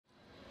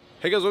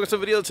Hey guys, welcome to the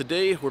video.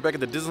 Today we're back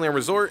at the Disneyland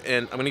Resort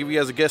and I'm going to give you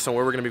guys a guess on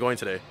where we're going to be going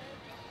today.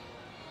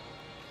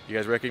 You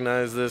guys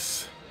recognize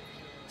this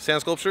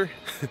sand sculpture?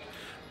 We're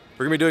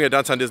going to be doing a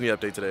Downtown Disney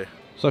update today.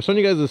 So I've shown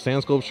you guys this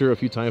sand sculpture a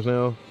few times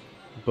now,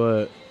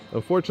 but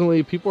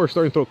unfortunately people are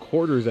starting to throw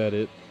quarters at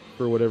it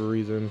for whatever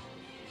reason.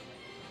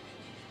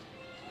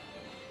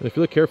 And if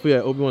you look carefully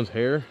at Obi-Wan's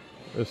hair,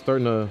 it's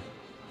starting to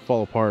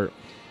fall apart.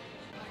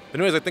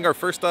 Anyways, I think our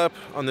first stop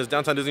on this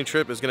Downtown Disney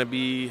trip is going to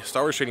be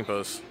Star Wars Trading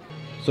Post.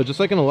 So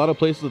just like in a lot of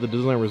places at the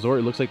Disneyland Resort,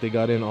 it looks like they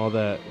got in all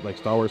that like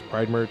Star Wars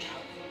Pride merch.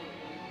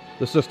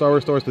 This is a Star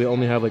Wars store, so they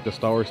only have like the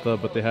Star Wars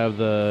stuff, but they have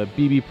the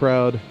BB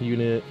Proud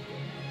unit,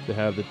 they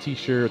have the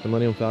t-shirt, the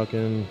Millennium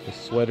Falcon, the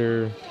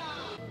sweater,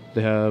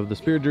 they have the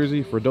Spirit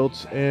jersey for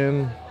adults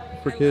and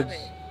for kids.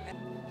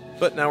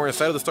 But now we're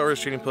inside of the Star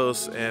Wars Trading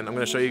Post, and I'm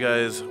going to show you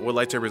guys what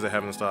lightsabers they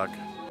have in stock.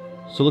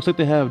 So it looks like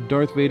they have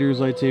Darth Vader's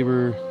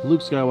lightsaber,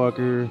 Luke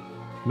Skywalker,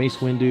 Mace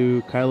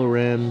Windu, Kylo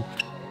Ren,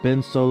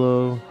 Ben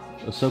Solo,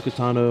 Ahsoka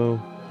Tano,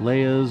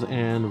 Leia's,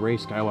 and Rey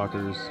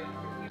Skywalker's.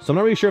 So I'm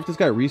not really sure if this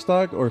got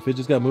restocked or if it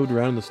just got moved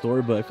around in the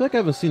store, but I feel like I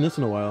haven't seen this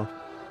in a while.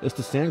 It's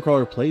the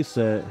Sandcrawler play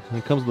set.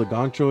 It comes with a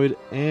Gonk Droid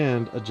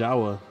and a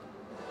Jawa.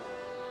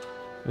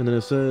 And then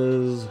it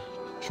says,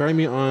 try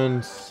me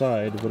on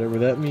side, whatever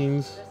that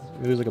means.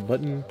 Maybe there's like a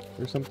button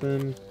or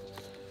something.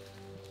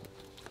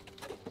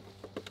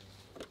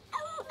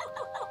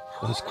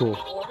 That's cool.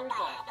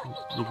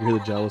 You can hear the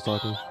Jawas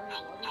talking.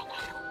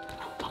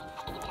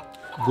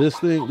 This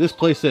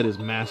playset is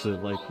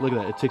massive. Like, look at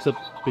that. It takes up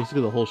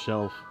basically the whole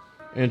shelf.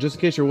 And just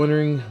in case you're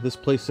wondering, this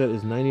playset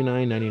is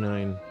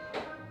 $99.99. And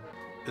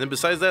then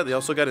besides that, they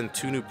also got in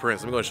 2 new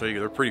prints. I'm going to show you.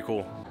 They're pretty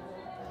cool.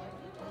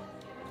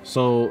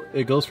 So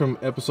it goes from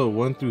episode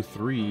 1 through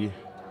 3,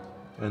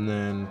 and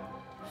then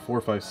 4,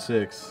 5,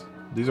 6.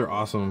 These are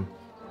awesome.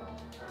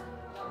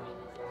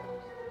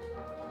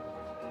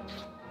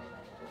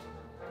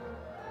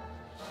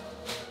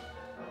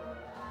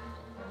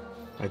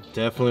 I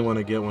definitely want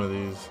to get one of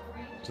these.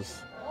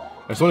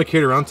 I just want to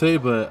carry it around today,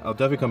 but I'll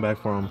definitely come back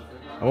for them.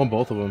 I want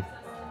both of them.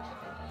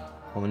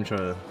 Well, let me try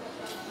to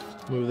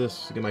move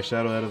this to get my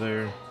shadow out of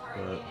there.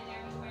 But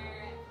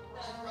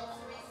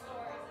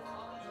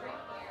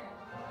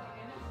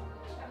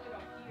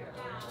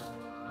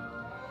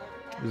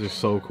these are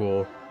so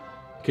cool.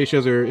 In case you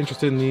guys are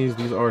interested in these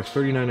are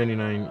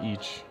 $39.99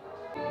 each.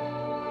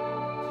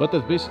 But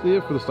that's basically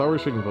it for the Star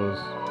Wars Trading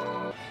Post.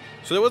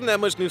 So there wasn't that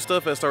much new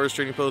stuff at Star Wars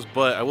Trading Post,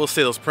 but I will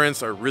say those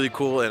prints are really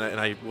cool, and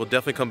I will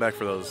definitely come back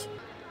for those.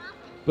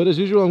 But as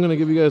usual, I'm going to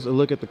give you guys a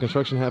look at the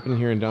construction happening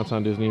here in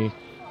Downtown Disney.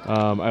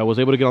 I was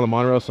able to get on the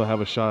monorail, so I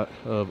have a shot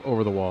of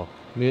over the wall.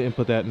 Let me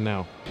input that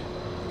now.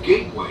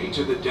 Gateway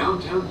to the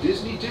Downtown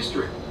Disney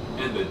District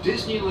and the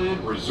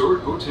Disneyland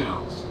Resort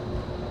Hotels.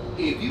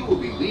 If you will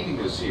be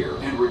leaving us here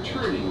and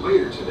returning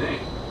later today,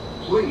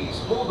 please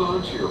hold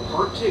on to your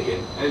park ticket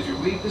as you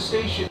leave the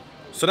station.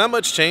 So not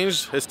much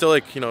changed. It's still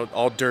like, you know,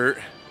 all dirt,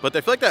 but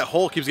I feel like that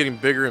hole keeps getting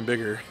bigger and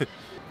bigger.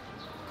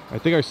 I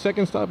think our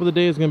second stop of the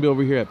day is going to be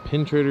over here at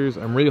Pin Traders.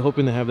 I'm really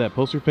hoping to have that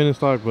poster pin in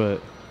stock,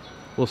 but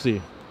we'll see.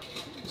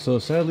 So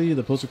sadly,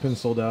 the poster pin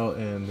sold out,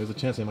 and there's a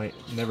chance they might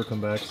never come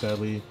back,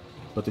 sadly.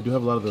 But they do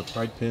have a lot of the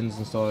Pride pins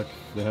in stock.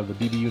 They have the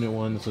BB unit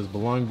one that says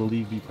Belong,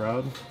 Believe, Be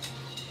Proud.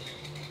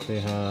 They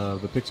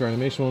have the Pixar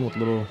animation one with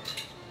little,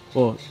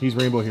 well, he's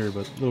rainbow here,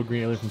 but little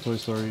green alien from Toy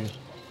Story.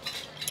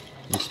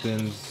 He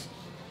spins.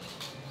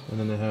 And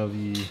then they have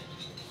the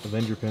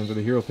Avenger pins, or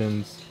the Hero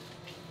pins.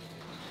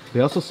 They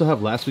also still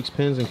have last week's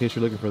pins in case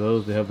you're looking for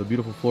those. They have the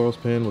Beautiful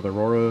Florals pin with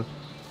Aurora.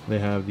 They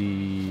have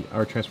the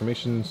Our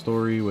Transformation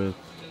story with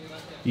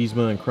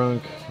Yzma and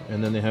Krunk.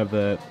 And then they have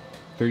that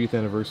 30th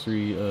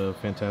anniversary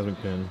of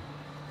Fantasmic pin.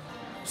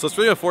 So it's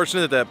really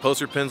unfortunate that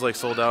poster pin's like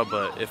sold out,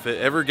 but if it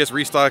ever gets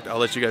restocked, I'll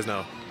let you guys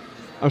know.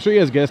 I'm sure you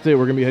guys guessed it.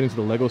 We're going to be heading to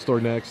the Lego store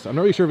next. I'm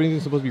not really sure if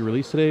anything's supposed to be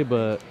released today,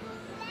 but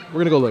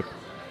we're going to go look.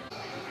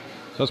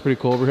 So that's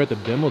pretty cool. Over here at the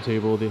demo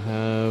table, they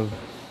have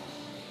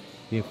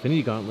the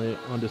Infinity Gauntlet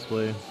on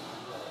display.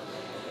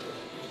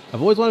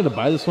 I've always wanted to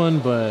buy this one,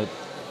 but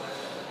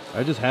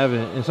I just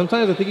haven't. And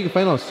sometimes I think you can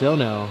find it on sale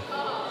now.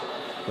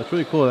 That's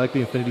really cool. I like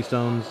the Infinity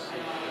Stones.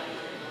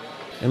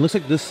 And it looks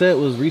like this set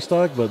was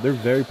restocked, but they're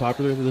very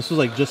popular. This was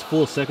like just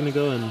full a second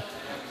ago, and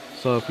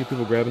saw a few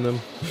people grabbing them.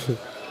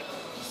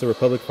 It's the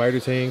Republic Fighter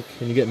Tank,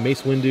 and you get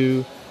Mace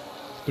Windu,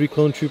 3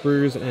 Clone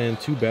Troopers, and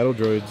 2 Battle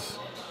Droids.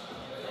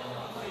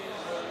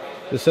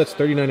 This set's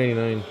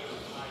 $39.99.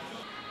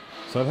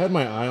 So I've had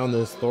my eye on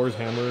this Thor's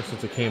hammer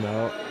since it came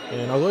out,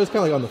 and I was always kind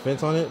of like on the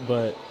fence on it,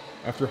 but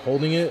after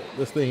holding it,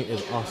 this thing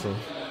is awesome.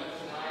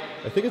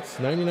 I think it's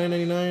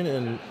 $99.99,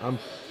 and I'm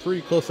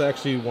pretty close to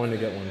actually wanting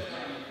to get one.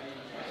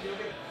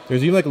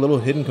 There's even like a little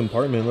hidden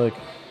compartment. Look,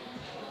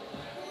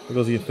 there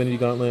goes the Infinity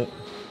Gauntlet.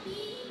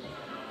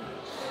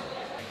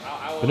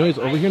 But anyways,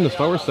 over here in the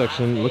Star Wars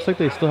section, it looks like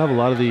they still have a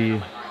lot of the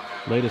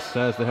latest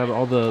sets. They have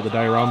all the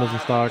dioramas in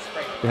stock.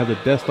 They have the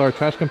Death Star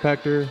trash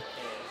compactor.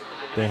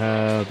 They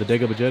have the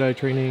Dagobah Jedi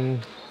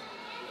training.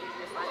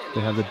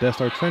 They have the Death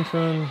Star trench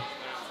run.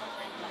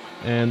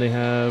 And they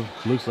have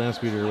Luke's land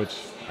speeder, which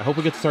I hope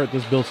we get to start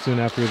this build soon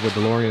after the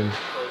DeLorean.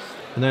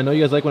 And I know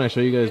you guys like when I show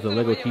you guys the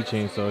Lego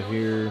keychains, so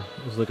here,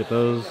 let's look at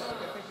those.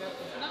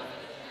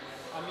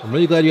 I'm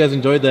really glad you guys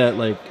enjoyed that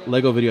like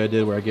Lego video I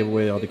did where I gave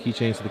away all the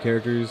keychains to the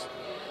characters.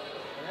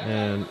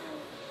 And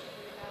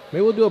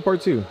maybe we'll do a part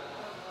 2.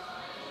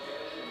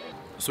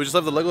 So we just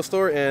left the Lego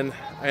store and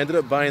I ended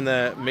up buying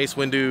that Mace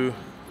Windu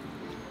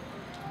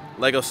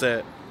Lego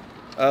set.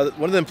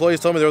 One of the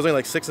employees told me there was only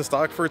like 6 in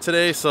stock for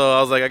today, so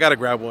I was like, I gotta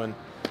grab one.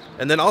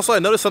 And then also I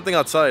noticed something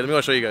outside. Let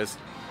me show you guys.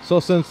 So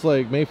since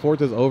like May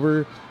 4th is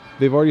over,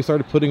 they've already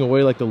started putting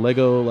away like the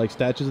Lego like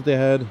statues that they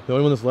had. The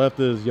only one that's left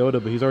is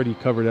Yoda, but he's already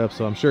covered up,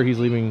 so I'm sure he's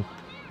leaving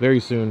very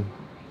soon.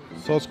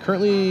 So it's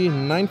currently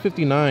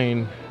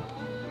 9:59,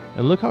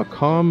 and look how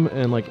calm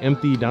and like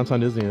empty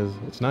downtown Disney is.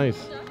 It's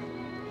nice.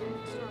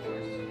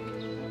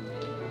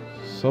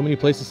 So many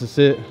places to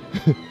sit.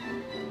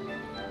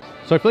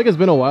 So I feel like it's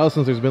been a while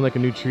since there's been like a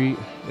new treat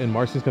in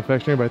Marcy's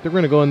Confectionery, but I think we're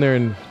gonna go in there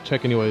and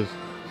check anyways.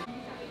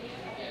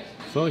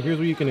 So here's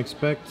what you can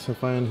expect to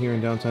find here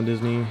in downtown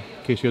Disney, in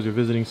case you guys are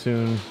visiting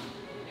soon.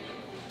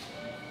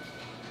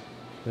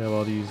 They have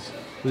all these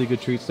really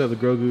good treats. They have the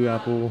Grogu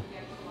apple,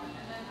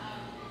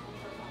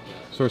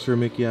 Sorcerer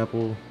Mickey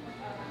apple,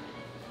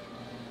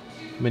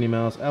 Minnie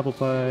Mouse apple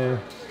pie,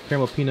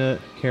 caramel peanut,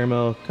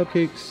 caramel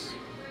cupcakes.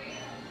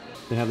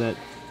 They have that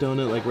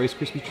donut like Rice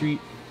Krispie treat.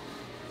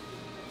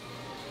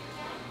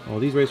 All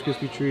these Rice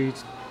Krispie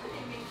treats,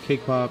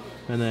 cake pop,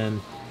 and then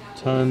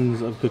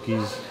tons of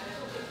cookies.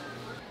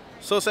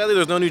 So sadly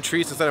there's no new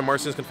treats inside of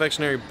Marcy's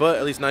Confectionery, but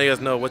at least now you guys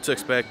know what to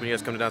expect when you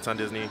guys come to downtown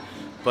Disney.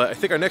 But I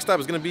think our next stop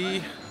is going to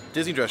be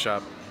Disney Dress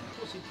Shop.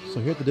 So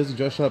here at the Disney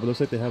Dress Shop, it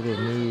looks like they have those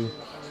new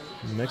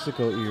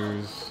Mexico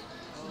ears.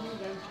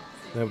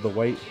 They have the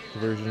white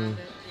version.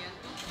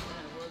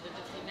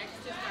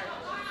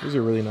 These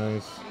are really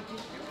nice.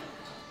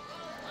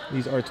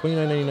 These are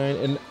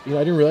 $29.99, and you know,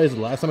 I didn't realize the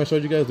last time I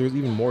showed you guys there was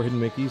even more hidden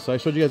Mickeys. So I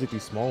showed you guys like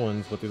these small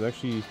ones, but there's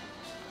actually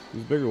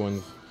these bigger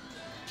ones.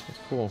 That's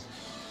cool.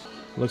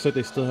 Looks like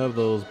they still have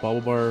those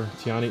Bobble Bar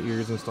Tiana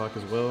ears in stock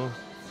as well.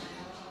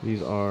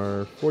 These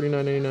are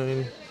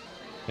 $49.99.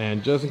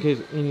 And just in case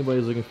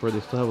anybody's looking for it, they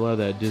still have a lot of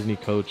that Disney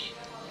Coach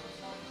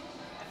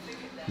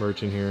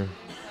merch in here.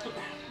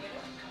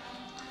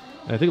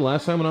 And I think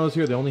last time when I was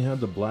here, they only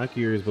had the black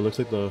ears, but it looks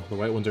like the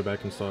white ones are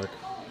back in stock,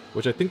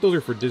 which I think those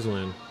are for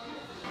Disneyland.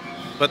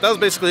 But that was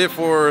basically it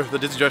for the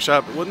Disney Dress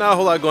Shop. Well, not a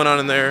whole lot going on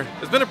in there.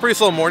 It's been a pretty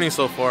slow morning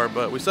so far,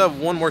 but we still have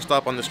one more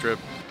stop on this trip.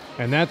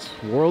 And that's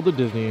World of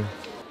Disney.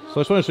 So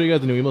I just want to show you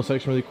guys the new emo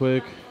section really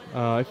quick.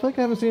 I feel like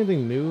I haven't seen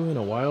anything new in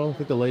a while. I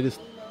think the latest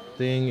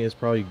thing is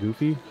probably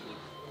Goofy. In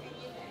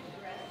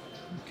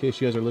case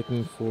you guys are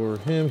looking for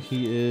him,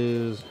 he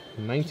is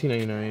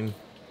 $19.99.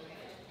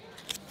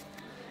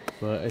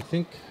 But I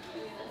think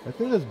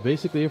that's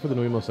basically it for the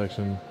new emo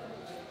section.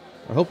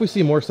 I hope we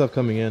see more stuff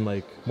coming in,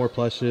 like more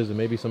plushes and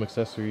maybe some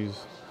accessories.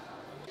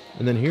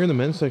 And then here in the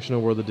men's section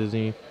of World of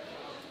Disney,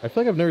 I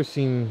feel like I've never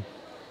seen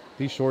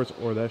these shorts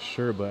or that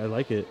shirt, but I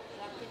like it.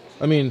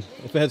 I mean,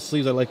 if it had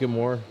sleeves, I like it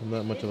more. I'm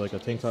not much of like a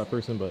tank top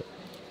person, but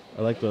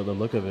I like the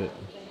look of it.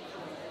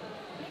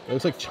 It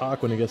looks like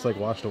chalk when it gets like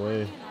washed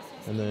away.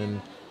 And then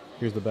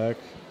here's the back.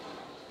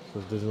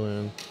 It says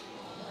Disneyland.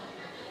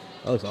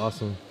 That looks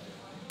awesome.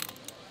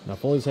 Now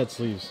if only this had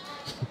sleeves.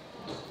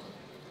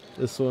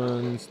 This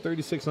one's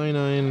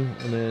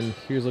 $36.99, and then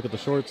here's a look at the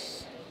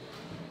shorts.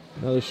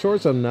 Now the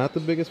shorts I'm not the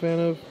biggest fan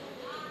of,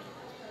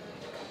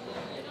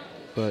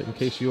 but in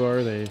case you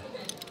are, they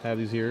have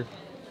these here.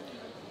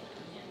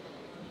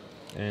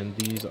 And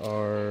these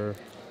are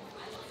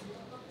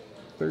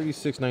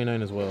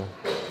 $36.99 as well.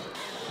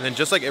 And then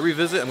just like every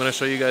visit, I'm going to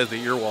show you guys the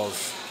ear walls.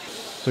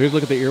 So here's a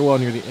look at the ear wall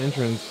near the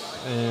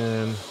entrance,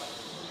 and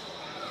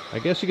I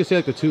guess you can see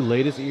like the two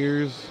latest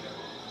ears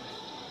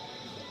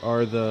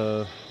are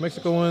the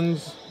Mexico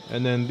ones,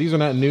 and then these are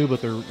not new,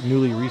 but they're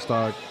newly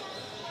restocked.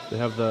 They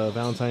have the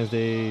Valentine's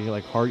Day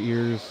like heart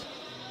ears,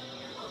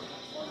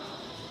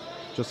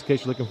 just in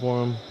case you're looking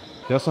for them.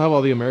 They also have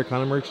all the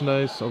Americana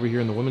merchandise over here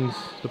in the women's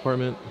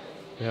department.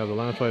 They have the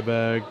Loungefly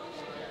bag,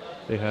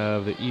 they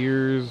have the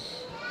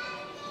ears,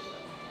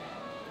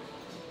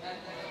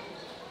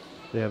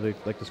 they have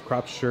like this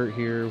crop shirt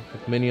here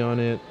with Minnie on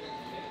it,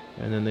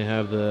 and then they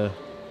have the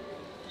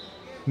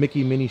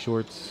Mickey mini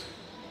shorts.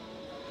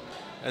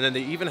 And then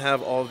they even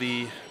have all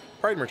the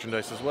Pride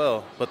merchandise as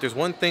well. But there's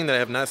one thing that I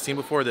have not seen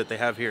before that they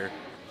have here.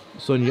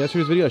 So in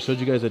yesterday's video, I showed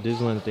you guys at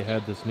Disneyland that they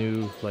had this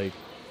new like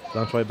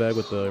Loungefly bag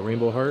with the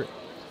rainbow heart.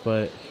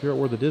 But here at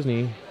World of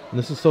Disney, and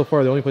this is so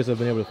far the only place I've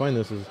been able to find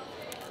this, is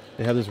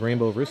they have this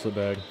rainbow wristlet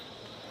bag.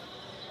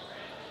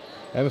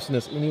 I haven't seen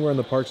this anywhere in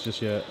the parks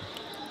just yet,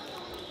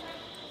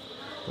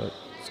 but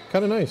it's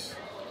kind of nice.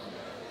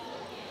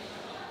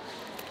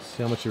 Let's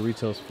see how much it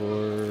retails for.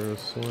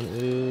 This one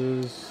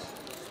is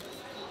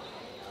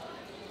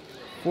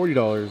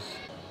 $40.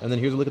 And then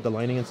here's a look at the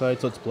lining inside.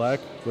 So it's black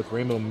with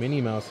rainbow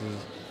Minnie Mouses,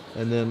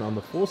 and then on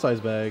the full-size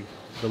bag,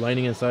 the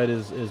lining inside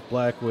is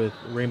black with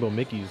rainbow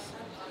Mickeys.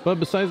 But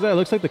besides that, it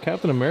looks like the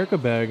Captain America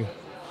bag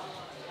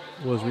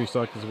was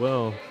restocked as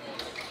well.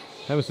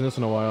 Haven't seen this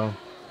in a while.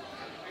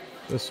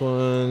 This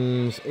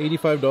one's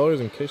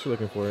 $85 in case you're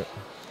looking for it.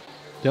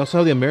 They also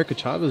have the America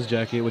Chavez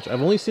jacket, which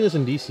I've only seen this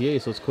in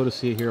DCA, so it's cool to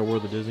see it here at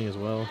World of Disney as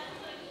well.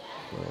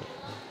 But,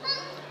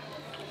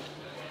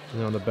 and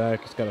then on the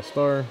back, it's got a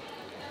star.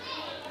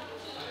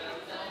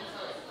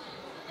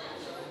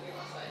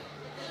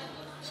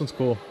 This one's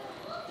cool.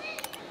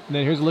 And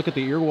then here's a look at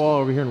the ear wall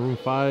over here in room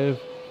 5.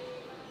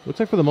 Looks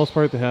like for the most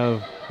part they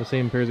have the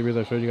same pairs of ears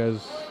I showed you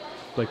guys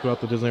like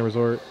throughout the Disneyland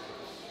Resort.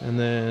 And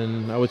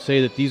then I would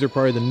say that these are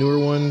probably the newer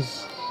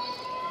ones.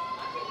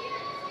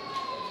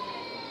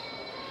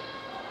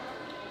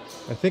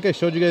 I think I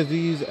showed you guys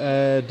these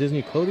at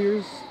Disney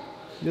Clothiers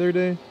the other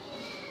day.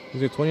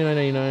 These are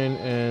 $29.99,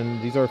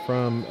 and these are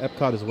from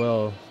Epcot as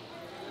well.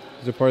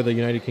 These are part of the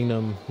United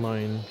Kingdom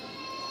line.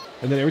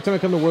 And then every time I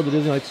come to World of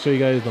Disney, I like to show you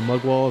guys the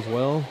mug wall as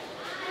well.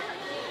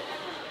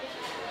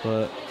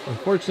 But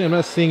unfortunately, I'm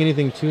not seeing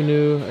anything too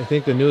new. I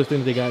think the newest thing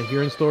that they got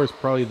here in store is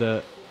probably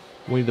the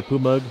Winnie the Pooh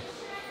mug.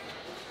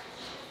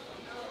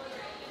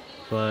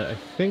 But I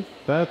think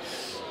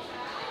that's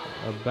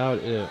about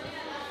it.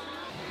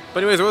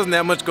 But anyways, there wasn't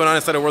that much going on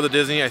inside of World of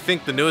Disney. I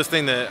think the newest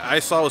thing that I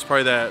saw was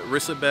probably that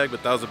wristlet bag,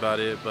 but that was about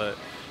it. But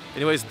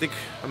anyways, I think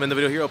I'm in the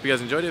video here. Hope you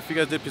guys enjoyed it. If you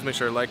guys did, please make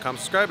sure to like, comment,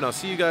 subscribe, and I'll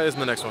see you guys in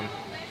the next one.